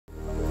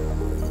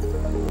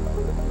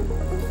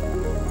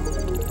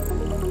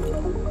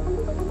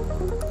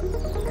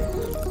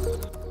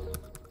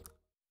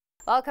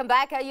Welcome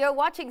back. You're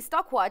watching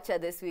Stock Watcher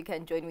this week,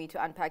 and join me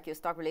to unpack your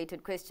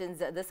stock-related questions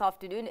this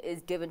afternoon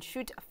is Devin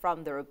Shutte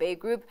from the Robay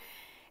Group.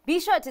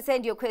 Be sure to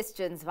send your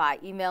questions via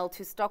email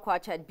to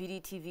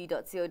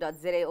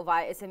stockwatcher@bdtv.co.za or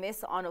via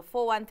SMS on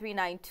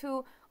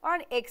 41392 or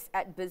on X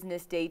at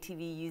Business Day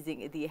TV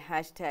using the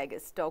hashtag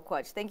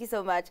StockWatch. Thank you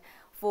so much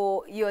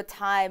for your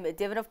time,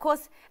 Devin. Of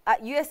course,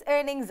 U.S.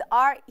 earnings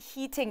are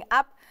heating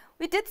up.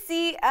 We did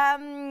see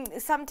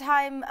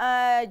sometime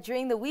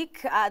during the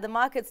week, the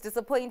markets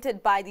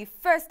disappointed by the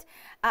first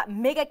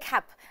mega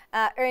cap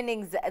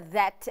earnings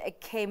that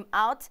came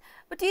out.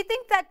 But do you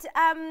think that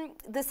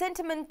the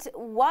sentiment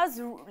was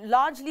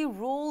largely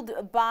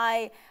ruled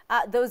by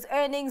those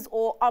earnings,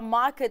 or are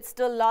markets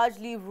still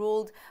largely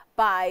ruled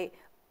by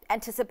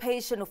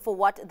anticipation for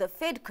what the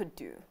Fed could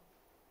do?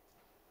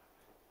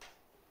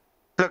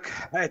 Look,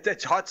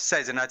 it's hard to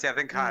say, Zanati. I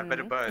think a bit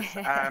of both.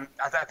 I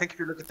think if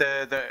you look at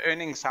the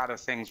earnings side of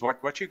things,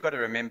 what you've got to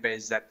remember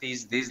is that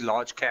these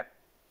large cap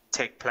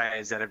tech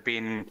players that have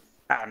been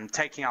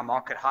taking our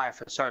market higher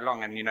for so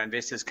long, and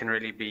investors can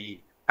really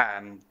be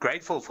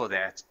grateful for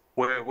that.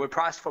 We're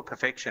priced for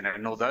perfection,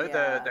 and although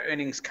the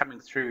earnings coming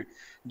through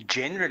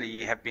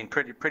generally have been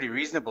pretty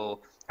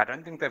reasonable, I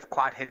don't think they've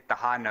quite hit the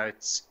high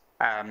notes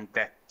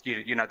that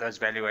those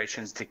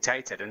valuations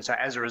dictated, and so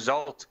as a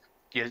result,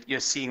 you're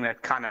seeing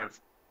that kind of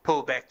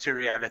pull back to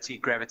reality,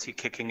 gravity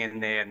kicking in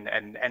there,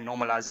 and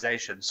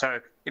normalization. So,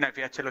 if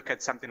you had to look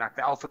at something like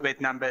the Alphabet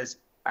numbers,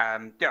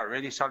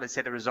 really solid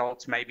set of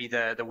results. Maybe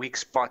the weak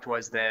spot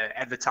was the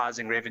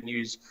advertising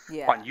revenues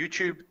on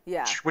YouTube,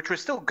 which was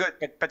still good,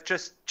 but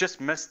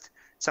just missed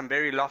some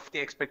very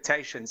lofty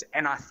expectations.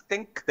 And I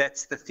think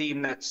that's the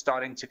theme that's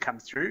starting to come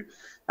through.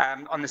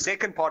 On the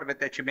second part of it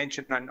that you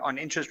mentioned on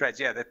interest rates,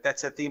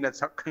 that's a theme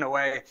that's not going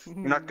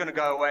to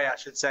go away, I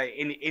should say,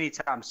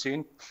 anytime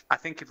soon. I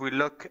think if we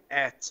look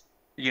at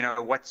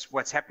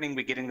what's happening,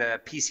 we're getting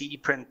the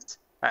PCE print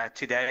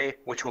today,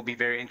 which will be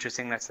very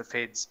interesting. That's the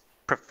Fed's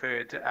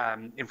preferred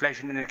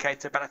inflation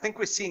indicator. But I think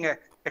we're seeing a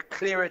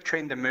clearer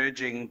trend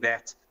emerging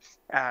that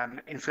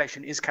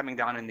inflation is coming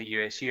down in the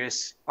US.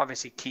 US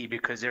obviously key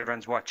because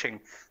everyone's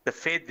watching the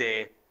Fed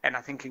there, and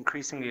I think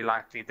increasingly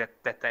likely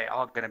that they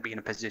are going to be in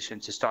a position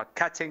to start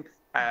cutting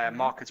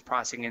markets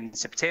pricing in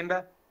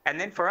September. And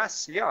then for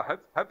us,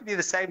 hopefully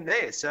the same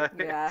there. So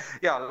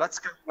lots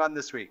going on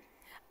this week.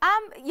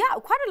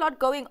 Quite a lot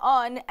going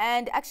on,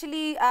 and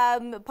actually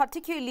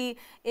particularly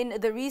in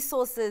the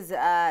resources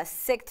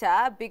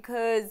sector,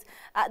 because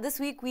this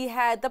week we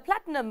had the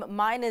platinum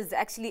miners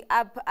actually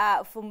up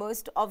for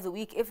most of the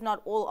week, if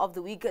not all of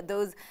the week.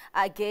 Those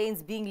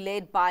gains being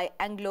led by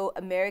Anglo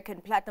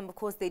American Platinum. Of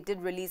course, they did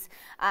release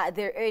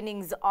their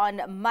earnings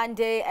on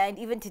Monday, and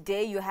even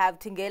today you have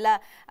Thungela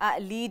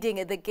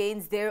leading the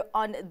gains there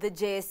on the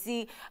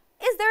JSE.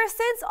 Is there a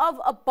sense of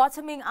a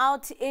bottoming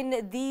out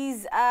in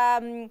these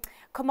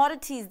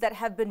commodities that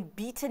have been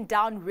beaten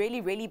down really,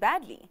 really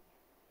badly?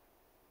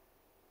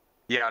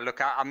 Yeah,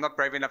 look, I'm not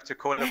brave enough to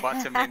call a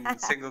bottom in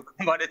single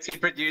commodity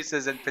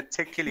producers, and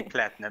particularly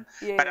platinum.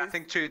 Yes. But I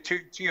think to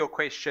your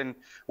question,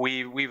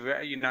 we've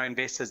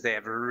investors there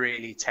have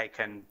really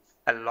taken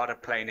a lot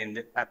of pain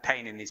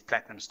in these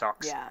platinum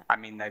stocks. Yeah. I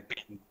mean, they've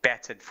been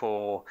battered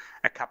for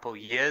a couple of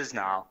years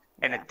now.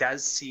 And it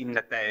does seem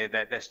that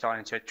they're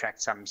starting to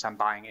attract some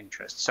buying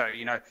interest. So,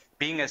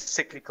 being as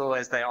cyclical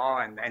as they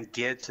are and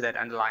geared to that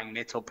underlying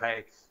metal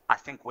play, I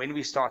think when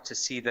we start to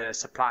see the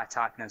supply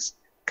tightness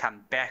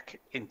come back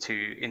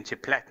into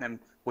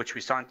platinum, which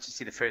we're starting to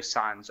see the first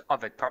signs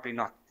of it, probably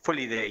not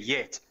fully there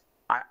yet,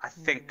 I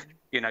think,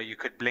 you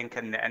could blink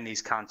and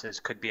these counters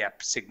could be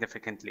up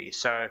significantly.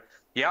 So,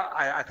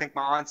 I think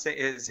my answer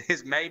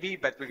is maybe,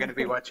 but we're going to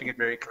be watching it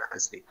very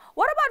closely.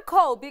 What about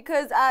coal?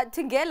 Because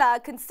Thungela,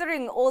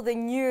 considering all the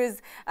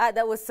news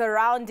that was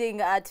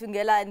surrounding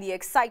Thungela and the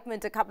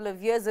excitement a couple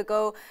of years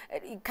ago,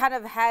 it kind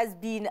of has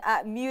been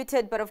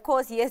muted. But of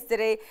course,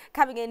 yesterday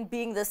coming in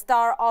being the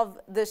star of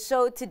the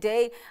show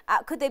today,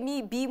 could there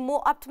be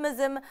more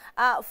optimism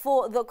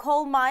for the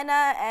coal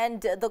miner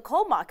and the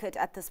coal market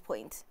at this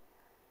point?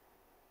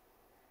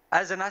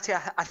 Zanati,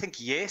 I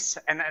think yes,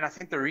 and I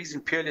think the reason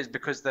purely is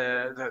because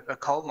the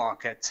coal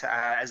market,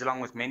 as along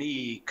with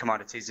many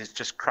commodities, is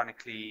just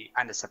chronically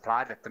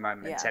undersupplied at the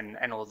moment. Yeah.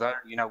 And although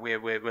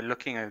we're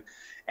looking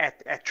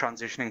at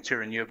transitioning to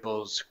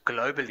renewables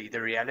globally, the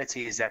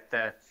reality is that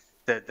the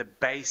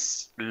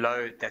base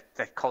load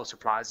that coal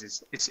supplies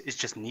is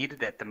just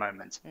needed at the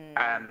moment.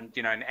 And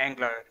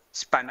Anglo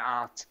spun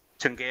out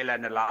Thungela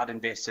and allowed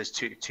investors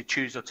to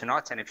choose or to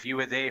not. And if you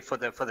were there for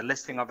the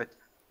listing of it,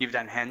 you've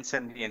done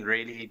handsomely and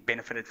really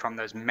benefited from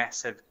those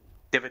massive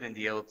dividend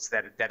yields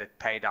that it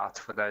paid out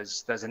for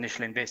those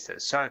initial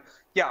investors. So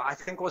I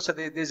think also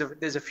there's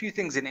a few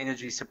things in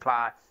energy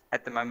supply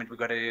at the moment we've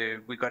got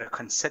to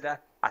consider.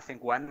 I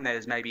think one that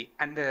is maybe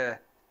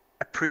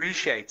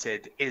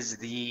underappreciated is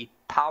the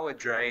power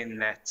drain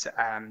that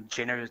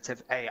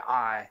generative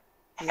AI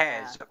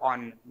has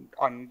on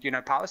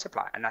power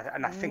supply, and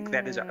I think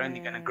that is only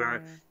going to grow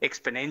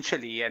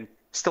exponentially, and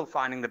still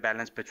finding the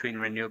balance between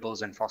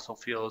renewables and fossil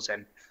fuels.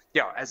 And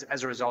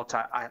as a result,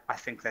 I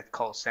think that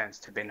coal stands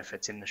to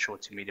benefit in the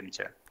short to medium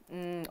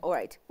term. All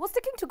right. Well,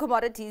 sticking to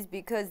commodities,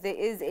 because there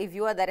is a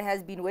viewer that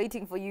has been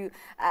waiting for you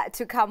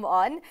to come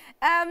on.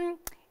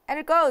 And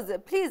it goes,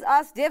 please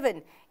ask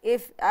Devin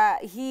if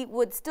he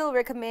would still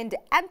recommend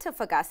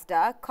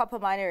Antofagasta, copper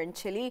miner in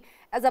Chile,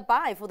 as a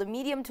buy for the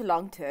medium to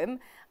long term.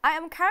 I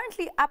am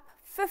currently up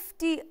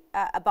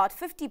about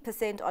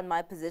 50% on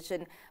my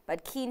position,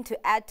 but keen to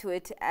add to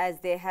it as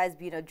there has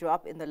been a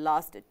drop in the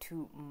last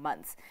 2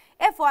 months.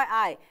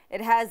 FYI,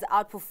 it has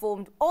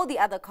outperformed all the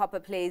other copper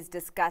plays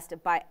discussed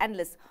by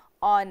analysts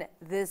on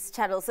this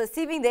channel. So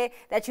seeming there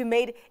that you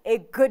made a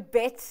good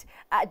bet,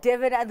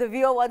 Devin, and the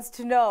viewer wants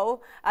to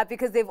know,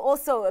 because they've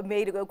also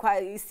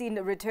seen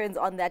the returns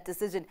on that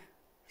decision.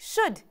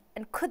 Should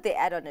and could they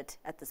add on it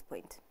at this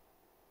point?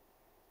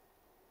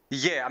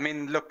 Yeah, I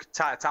mean, look,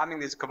 timing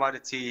these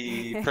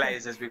commodity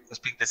plays, as we've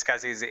been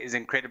discussing, is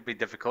incredibly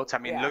difficult. I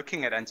mean,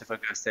 looking at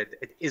Antofagasta,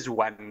 it is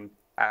one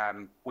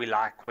we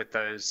like with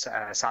those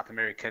South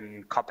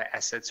American copper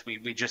assets.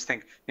 We just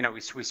think,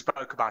 we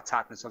spoke about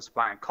tightness of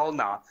supply and coal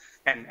now,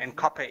 and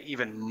copper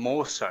even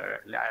more so,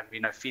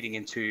 feeding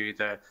into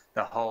the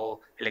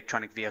whole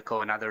electronic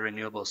vehicle and other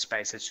renewable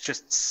space. It's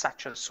just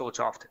such a sought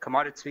after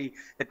commodity.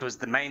 It was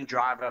the main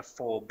driver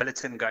for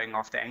Billiton going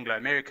after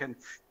Anglo-American,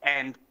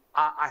 and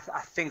I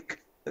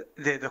think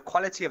the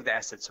quality of the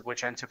assets,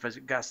 which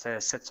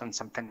Antofagasta sits on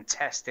some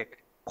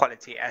fantastic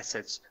quality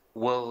assets,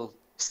 will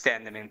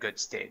stand them in good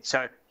stead.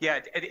 So, yeah,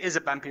 it is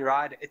a bumpy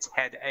ride. It's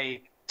had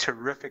a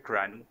terrific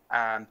run.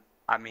 I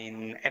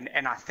mean,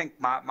 and I think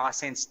my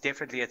sense,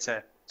 definitely it's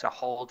a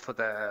hold for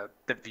the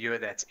viewer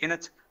that's in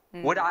it.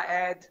 Would I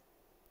add?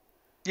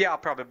 Yeah, I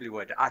probably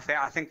would. I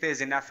think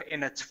there's enough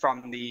in it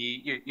from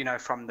the,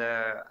 from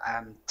the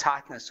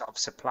tightness of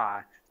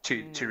supply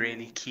to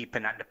really keep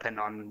an underpin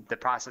on the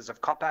prices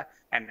of copper,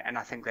 and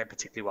I think they're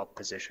particularly well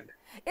positioned.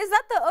 Is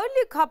that the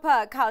only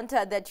copper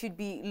counter that you'd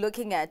be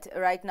looking at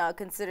right now,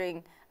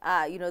 considering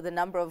the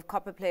number of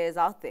copper players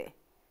out there?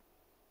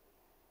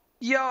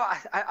 Yeah,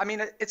 I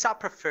mean, it's our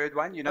preferred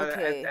one.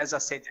 As I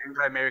said,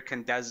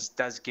 Anglo-American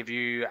does give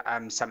you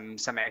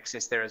some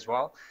access there as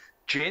well.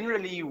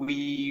 Generally,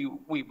 we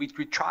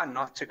try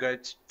not to go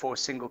for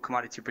single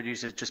commodity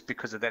producers just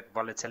because of that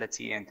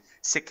volatility and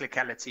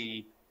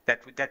cyclicality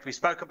that we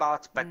spoke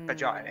about, but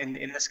yeah,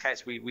 in this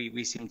case,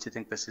 we seem to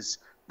think this is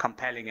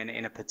compelling and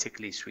in a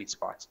particularly sweet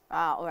spot.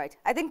 All right.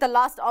 I think the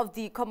last of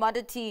the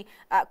commodity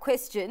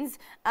questions,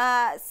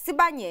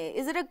 Sibanye,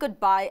 is it a good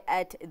buy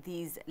at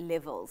these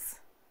levels?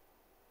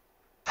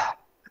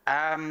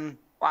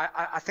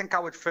 I think I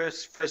would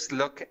first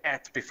look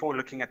at, before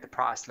looking at the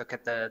price, look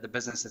at the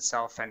business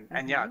itself,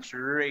 and yeah, it's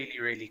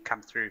really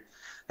come through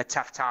a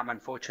tough time,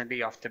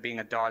 unfortunately, after being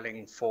a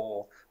darling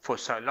for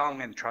so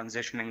long and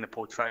transitioning the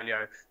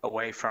portfolio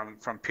away from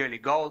purely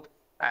gold.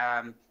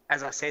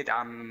 As I said,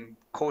 I'm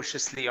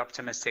cautiously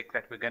optimistic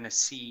that we're going to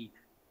see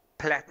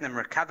platinum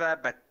recover,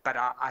 but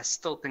I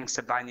still think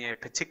Sibanye,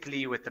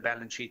 particularly with the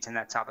balance sheet and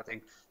that type of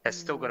thing, has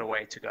still got a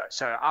way to go.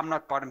 So I'm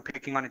not bottom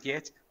picking on it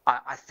yet.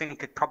 I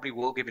think it probably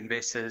will give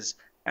investors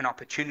an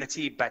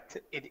opportunity, but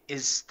it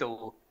is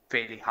still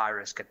fairly high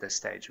risk at this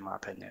stage, in my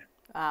opinion.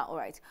 All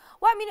right.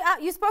 Well, I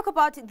mean, you spoke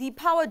about the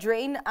power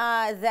drain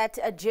that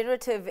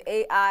generative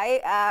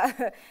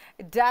AI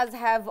does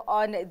have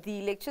on the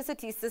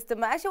electricity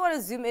system. I actually want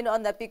to zoom in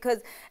on that because,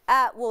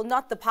 well,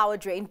 not the power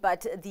drain,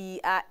 but the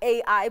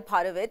AI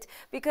part of it,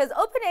 because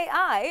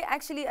OpenAI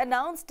actually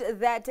announced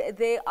that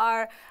they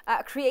are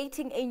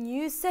creating a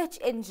new search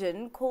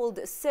engine called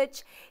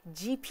Search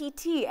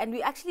GPT. And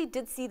we actually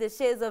did see the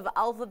shares of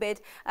Alphabet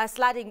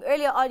sliding.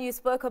 Earlier on, you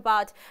spoke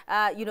about,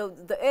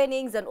 the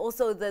earnings and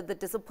also the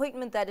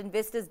disappointment that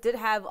investors did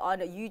have on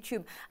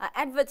YouTube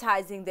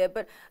advertising there.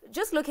 But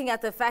just looking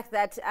at the fact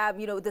that,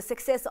 the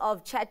success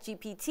of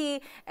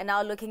ChatGPT, and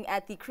now looking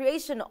at the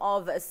creation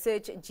of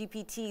Search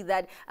GPT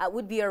that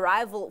would be a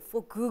rival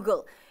for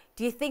Google,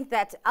 do you think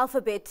that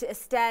Alphabet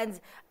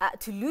stands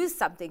to lose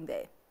something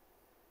there?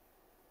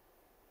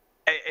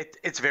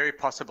 It's very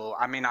possible.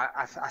 I mean,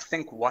 I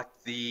think what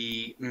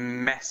the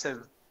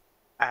massive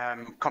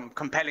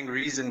compelling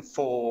reason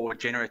for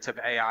generative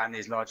AI and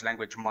these large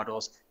language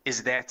models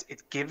is that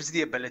it gives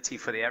the ability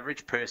for the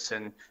average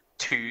person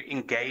to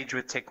engage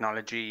with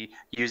technology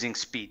using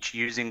speech,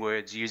 using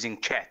words, using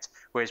chat,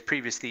 whereas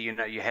previously,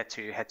 you had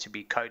to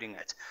be coding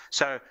it.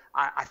 So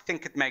I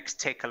think it makes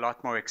tech a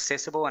lot more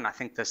accessible, and I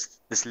think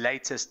this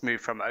latest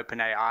move from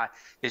OpenAI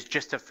is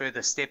just a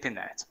further step in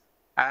that.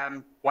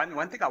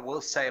 One thing I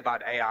will say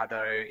about AI,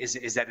 though,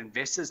 is that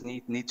investors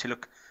need to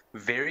look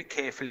very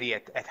carefully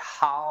at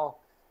how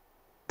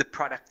the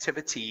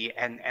productivity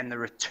and the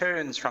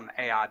returns from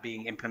AI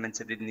being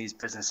implemented in these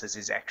businesses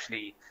is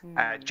actually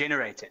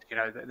generated.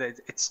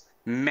 It's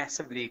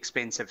massively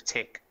expensive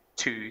tech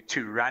to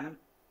run,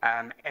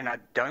 and I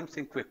don't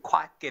think we're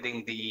quite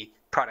getting the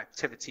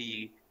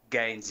productivity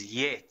gains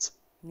yet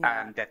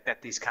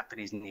that these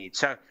companies need.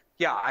 So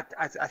yeah,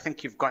 I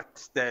think you've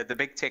got the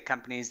big tech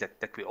companies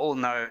that we all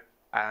know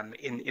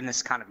in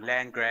this kind of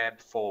land grab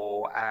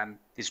for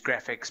these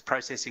graphics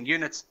processing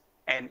units.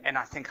 And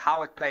I think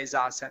how it plays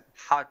out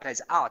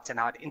and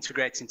how it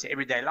integrates into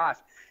everyday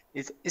life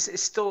is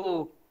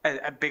still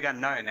a big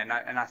unknown. And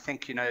I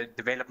think,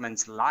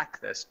 developments like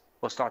this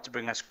will start to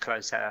bring us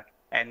closer.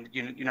 And,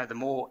 the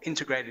more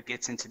integrated it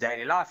gets into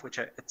daily life, which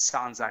it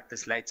sounds like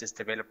this latest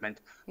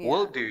development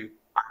will do,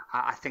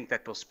 I think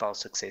that will spell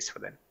success for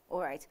them. All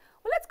right.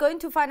 Well, let's go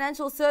into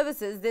financial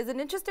services. There's an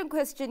interesting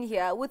question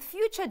here. With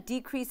future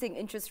decreasing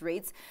interest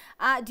rates,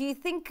 do you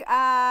think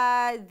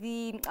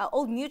the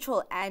Old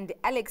Mutual and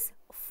Alex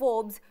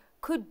Forbes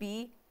could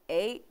be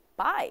a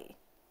buy?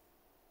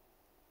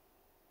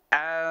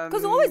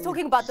 Because we're always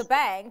talking about the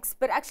banks,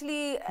 but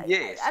actually,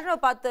 yes. I don't know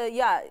about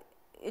the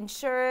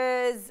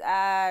insurers,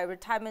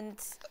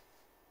 retirement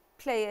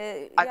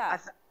player.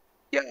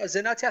 Yeah,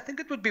 Zinati, I think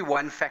it would be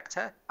one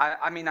factor.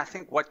 I mean, I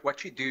think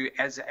what you do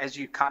as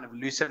you kind of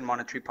loosen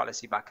monetary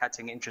policy by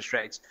cutting interest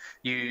rates,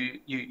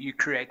 you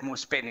create more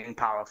spending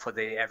power for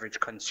the average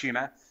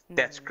consumer.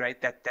 That's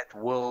great. That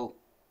will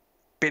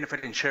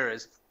benefit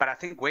insurers. But I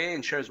think where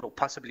insurers will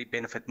possibly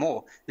benefit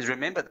more is,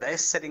 remember, they're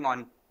sitting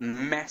on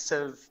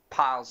massive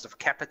piles of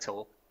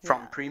capital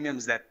from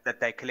premiums that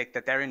they collect,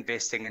 that they're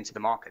investing into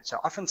the market. So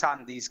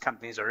oftentimes these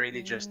companies are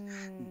really just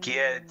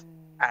geared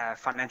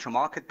financial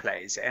market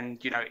plays. And,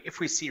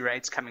 if we see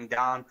rates coming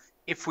down,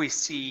 if we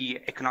see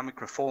economic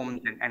reform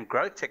and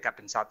growth take up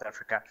in South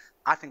Africa,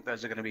 I think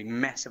those are going to be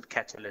massive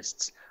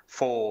catalysts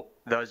for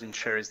those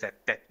insurers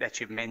that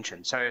you've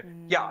mentioned. So,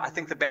 I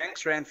think the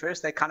banks ran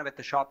first. They're kind of at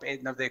the sharp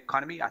end of the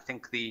economy. I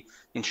think the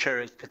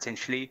insurers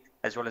potentially,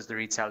 as well as the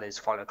retailers,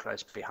 follow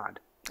close behind.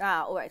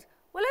 All right.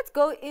 Well, let's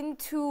go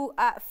into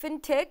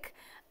fintech.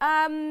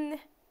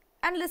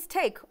 Analyst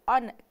take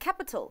on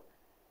capital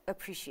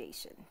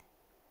appreciation.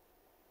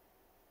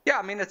 Yeah,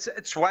 I mean,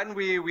 it's one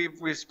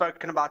we've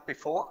spoken about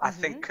before. I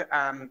think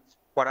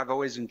what I've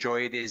always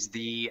enjoyed is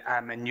the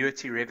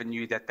annuity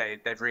revenue that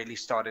they've really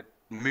started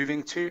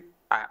moving to.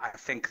 I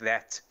think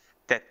that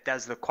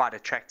does look quite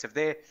attractive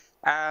there.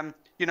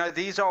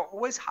 These are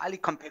always highly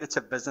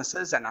competitive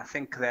businesses, and I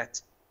think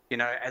that,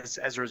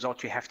 as a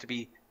result, you have to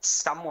be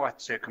somewhat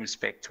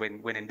circumspect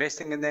when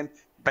investing in them.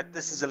 But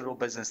this is a little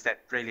business that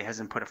really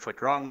hasn't put a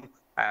foot wrong.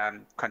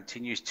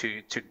 Continues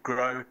to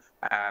grow,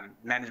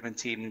 management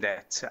team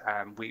that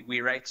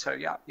we rate. So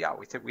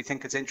we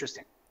think it's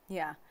interesting.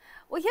 Yeah.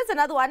 Well, here's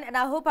another one, and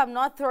I hope I'm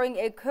not throwing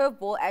a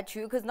curveball at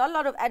you, because not a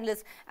lot of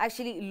analysts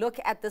actually look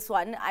at this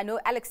one. I know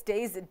Alex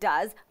Days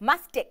does.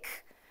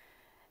 Mastic.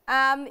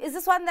 Is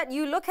this one that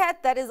you look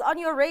at, that is on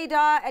your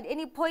radar at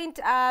any point?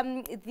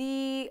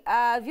 The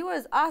viewer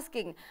is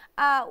asking,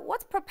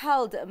 what's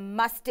propelled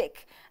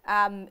Mastic?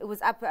 It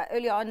was up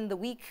earlier on in the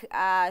week,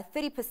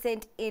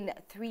 30% in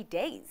 3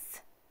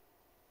 days.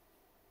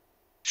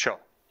 Sure.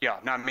 Yeah.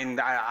 No, I mean,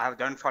 I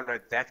don't follow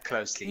it that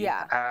closely.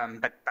 Yeah.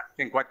 But I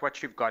think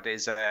what you've got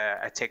is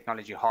a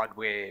technology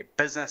hardware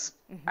business.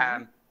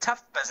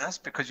 Tough business,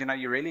 because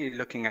you're really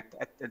looking at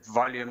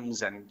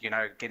volumes and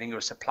getting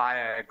your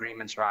supplier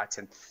agreements right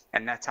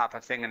and that type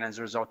of thing, and as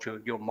a result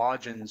your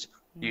margins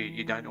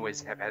you don't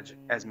always have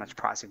as much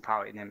pricing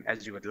power in them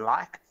as you would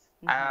like.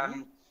 I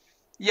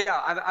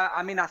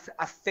mean,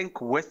 I think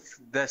with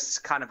this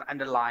kind of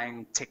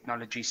underlying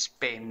technology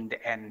spend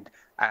and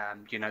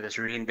this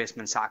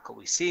reinvestment cycle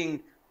we're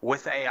seeing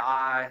with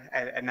AI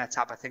and that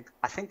type of thing,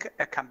 I think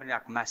a company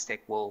like Mastic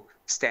will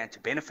stand to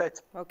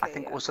benefit. I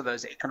think also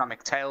those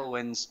economic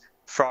tailwinds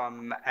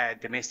from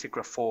domestic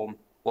reform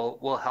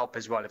will help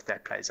as well if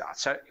that plays out.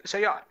 So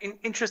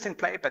interesting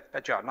play, but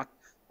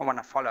I want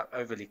to follow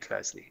overly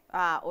closely.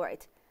 All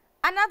right.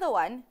 Another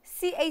one,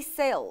 CA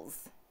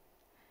Sales.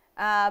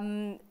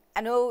 I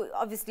know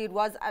obviously it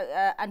was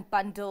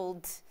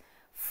unbundled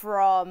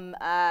from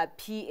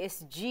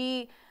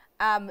PSG.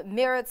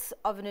 Merits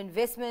of an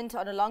investment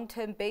on a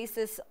long-term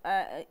basis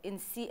in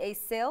CA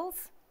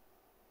Sales?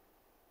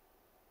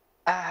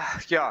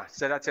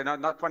 So that's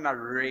not one I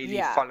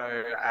really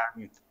follow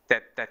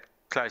that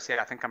closely.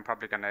 I think I'm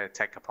probably going to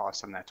take a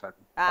pass on that one.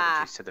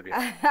 Apologies to the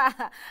viewer.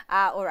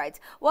 All right.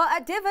 Well,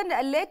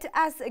 Devin, let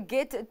us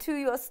get to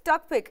your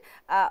stock pick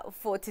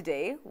for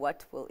today.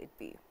 What will it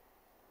be?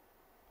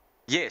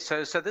 Yeah,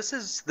 so this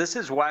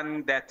is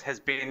one that has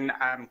been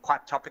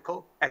quite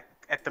topical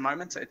at the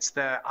moment. It's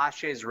the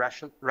iShares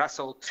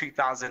Russell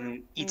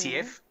 2000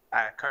 ETF,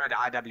 code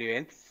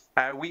IWN.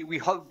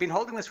 We've been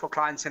holding this for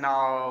clients in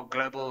our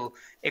global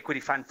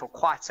equity fund for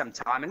quite some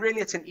time. And really,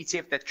 it's an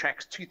ETF that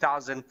tracks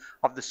 2,000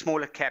 of the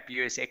smaller cap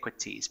US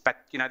equities. But,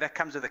 that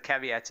comes with a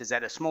caveat, is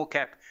that a small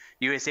cap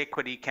US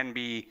equity can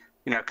be,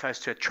 close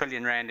to R1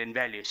 trillion in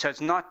value. So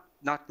it's not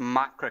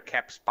micro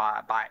caps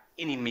by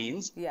any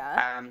means.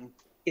 Yeah.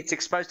 It's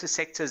exposed to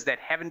sectors that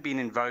haven't been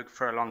in vogue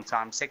for a long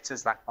time,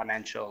 sectors like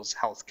financials,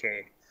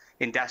 healthcare,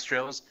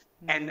 industrials.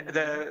 And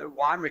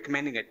why I'm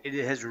recommending it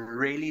has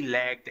really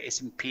lagged the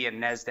S&P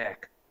and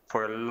NASDAQ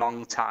for a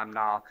long time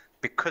now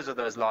because of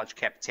those large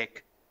cap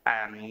tech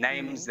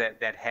names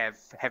that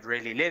have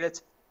really led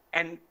it.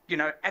 And, you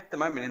know, at the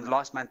moment, in the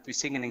last month, we're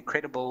seeing an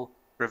incredible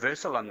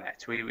reversal on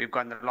that. We've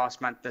gone the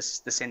last month,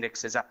 this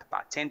index is up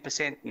about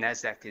 10%,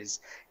 NASDAQ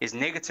is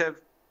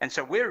negative. And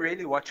so we're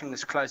really watching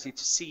this closely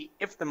to see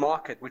if the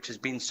market, which has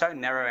been so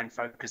narrow and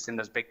focused in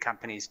those big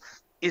companies,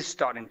 is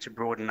starting to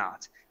broaden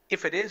out.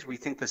 If it is, we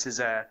think this is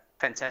a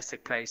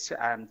fantastic place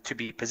to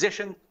be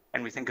positioned,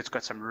 and we think it's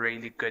got some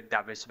really good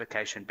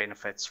diversification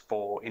benefits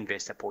for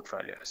investor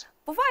portfolios.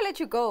 Before I let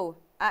you go,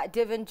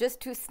 Devin,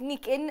 just to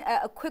sneak in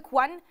a quick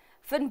one.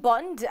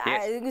 FinBond,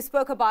 Yes. you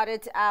spoke about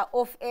it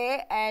off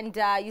air, and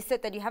you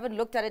said that you haven't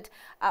looked at it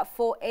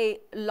for a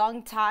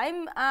long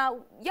time.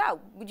 Yeah,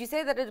 would you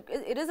say that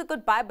it is a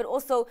good buy, but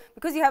also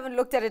because you haven't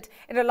looked at it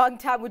in a long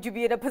time, would you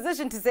be in a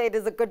position to say it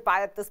is a good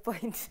buy at this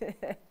point?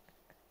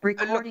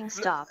 Recording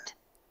stopped.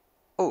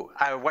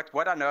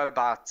 What I know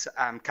about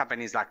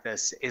companies like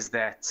this is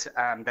that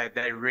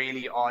they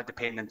really are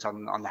dependent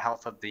on the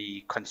health of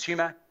the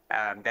consumer.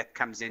 That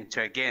comes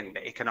into, again,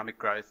 the economic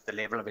growth, the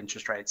level of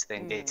interest rates, the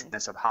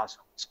indebtedness of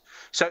households.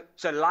 So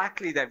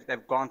likely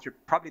they've gone through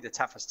probably the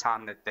toughest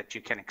time that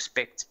you can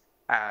expect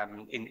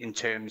in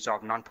terms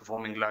of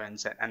non-performing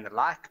loans and the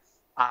like.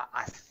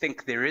 I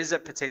think there is a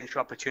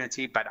potential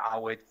opportunity, but I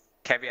would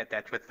caveat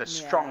that with the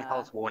strong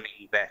health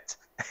warning that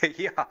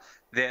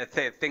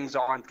things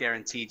aren't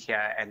guaranteed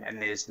here, and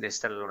there's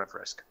still a lot of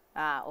risk.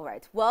 All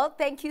right. Well,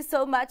 thank you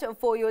so much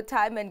for your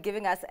time and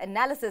giving us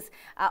analysis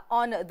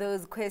on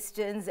those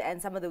questions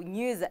and some of the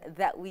news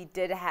that we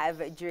did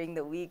have during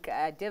the week.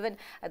 Devin,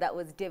 that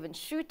was Devin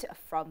Shutte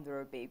from the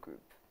Robey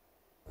Group.